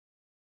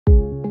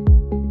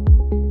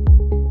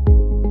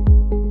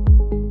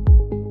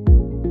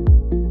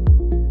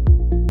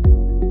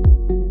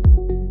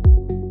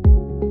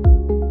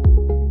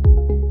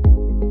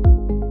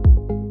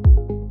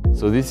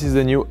So this is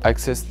the new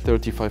Access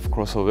 35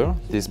 crossover.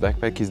 This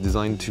backpack is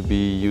designed to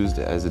be used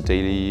as a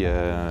daily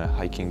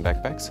hiking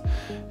backpacks,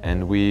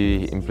 and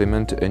we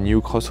implement a new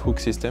cross hook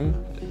system.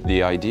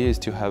 The idea is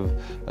to have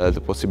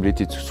the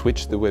possibility to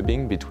switch the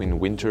webbing between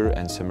winter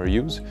and summer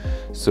use.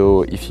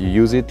 So if you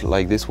use it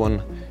like this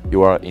one,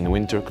 you are in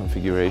winter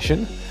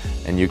configuration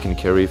and you can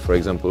carry, for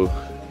example,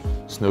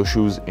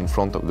 snowshoes in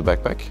front of the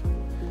backpack.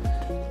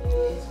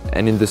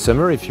 And in the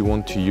summer, if you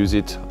want to use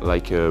it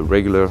like a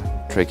regular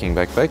trekking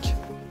backpack,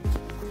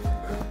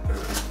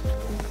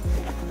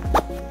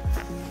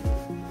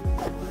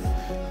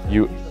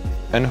 you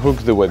unhook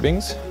the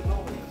webbings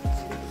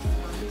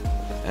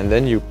and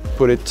then you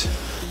put it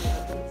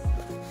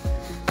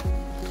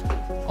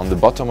on the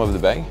bottom of the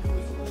bag,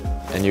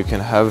 and you can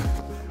have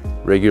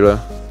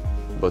regular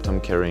bottom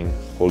carrying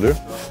holder,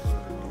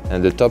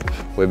 and the top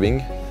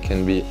webbing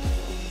can be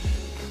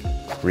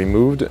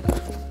removed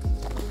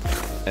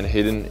and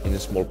hidden in a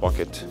small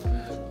pocket,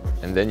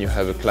 and then you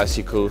have a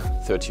classical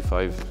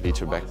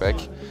 35-liter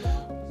backpack.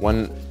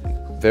 One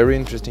very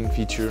interesting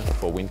feature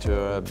for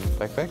winter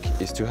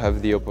backpack is to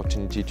have the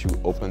opportunity to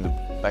open the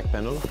back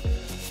panel,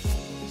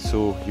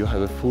 so you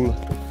have a full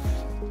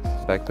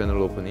back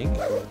panel opening.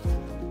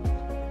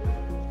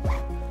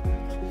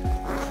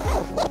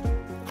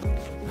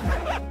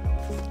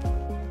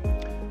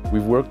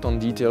 We've worked on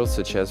details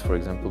such as, for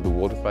example, the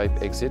water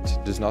pipe exit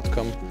does not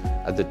come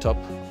at the top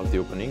of the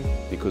opening,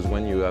 because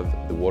when you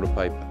have the water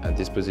pipe at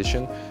this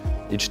position,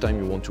 each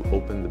time you want to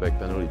open the back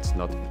panel, it's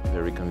not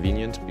very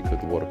convenient because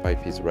the water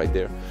pipe is right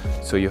there.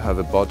 So you have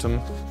a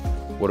bottom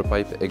water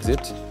pipe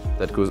exit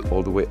that goes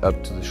all the way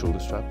up to the shoulder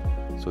strap.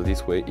 So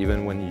this way,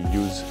 even when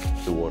you use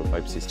the water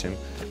pipe system,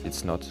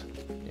 it's not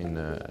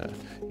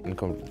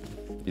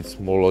it's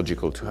more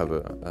logical to have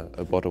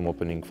a bottom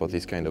opening for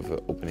this kind of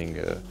opening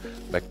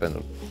back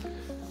panel.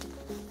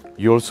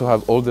 You also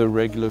have all the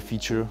regular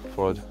feature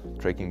for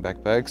trekking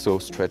backpack, so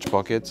stretch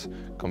pockets,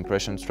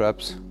 compression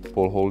straps,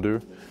 pole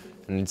holder,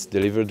 and it's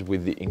delivered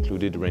with the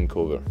included rain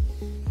cover.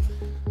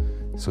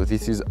 So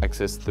this is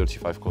Access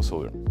 35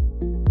 crossover.